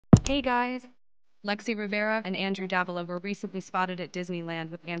Hey guys! Lexi Rivera and Andrew Davila were recently spotted at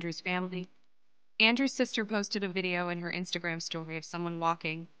Disneyland with Andrew's family. Andrew's sister posted a video in her Instagram story of someone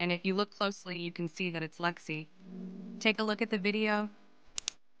walking, and if you look closely, you can see that it's Lexi. Take a look at the video.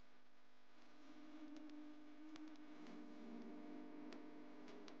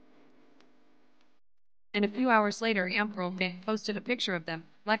 And a few hours later, April posted a picture of them,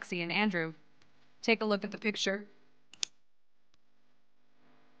 Lexi and Andrew. Take a look at the picture.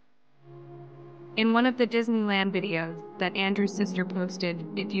 In one of the Disneyland videos that Andrew's sister posted,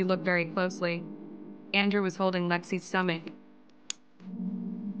 if you look very closely, Andrew was holding Lexi's stomach.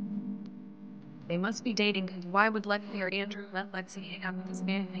 They must be dating, because why would Lexi or Andrew let Lexi hang out with his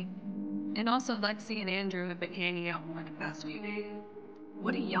family? And also, Lexi and Andrew have been hanging out for the past few days.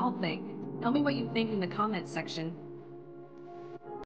 What do y'all think? Tell me what you think in the comments section.